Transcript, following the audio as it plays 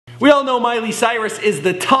We all know Miley Cyrus is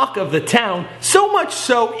the talk of the town, so much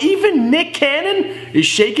so even Nick Cannon is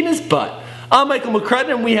shaking his butt. I'm Michael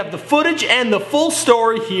McCrudden and we have the footage and the full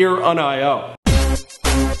story here on I.O.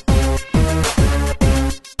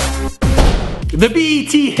 The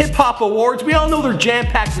BET Hip Hop Awards, we all know they're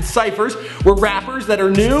jam-packed with cyphers, where rappers that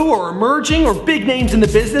are new or emerging or big names in the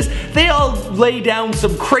business, they all lay down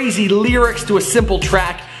some crazy lyrics to a simple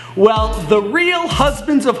track. Well, the Real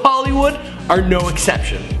Husbands of Hollywood are no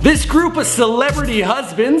exception. This group of celebrity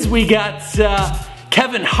husbands, we got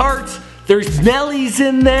Kevin Hart, there's Nelly's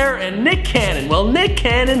in there, and Nick Cannon. Well, Nick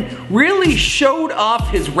Cannon really showed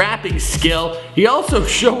off his rapping skill. He also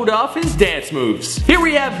showed off his dance moves. Here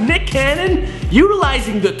we have Nick Cannon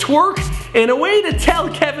utilizing the twerk in a way to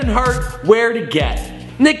tell Kevin Hart where to get.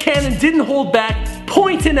 Nick Cannon didn't hold back,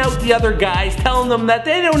 pointing out the other guys, telling them that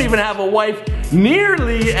they don't even have a wife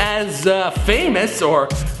nearly as famous or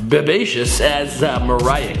vivacious as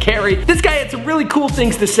Mariah Carey. This guy had some really cool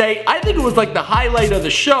things to say. I think it was like the highlight of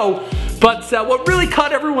the show, but what really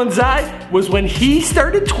caught everyone's eye was when he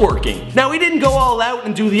started twerking. Now, he didn't go all out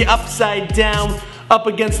and do the upside down, up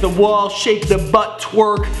against the wall, shake the butt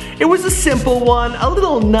twerk. It was a simple one, a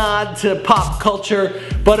little nod to pop culture,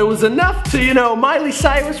 but it was enough to, you know, Miley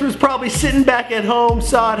Cyrus was probably sitting back at home,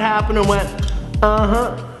 saw it happen and went,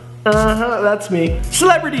 that's me.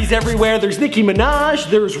 Celebrities everywhere. There's Nicki Minaj,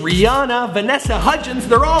 there's Rihanna, Vanessa Hudgens,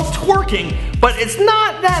 they're all twerking, but it's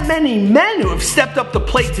not that many men who have stepped up the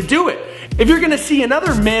plate to do it. If you're gonna see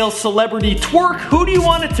another male celebrity twerk, who do you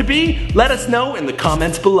want it to be? Let us know in the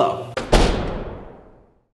comments below.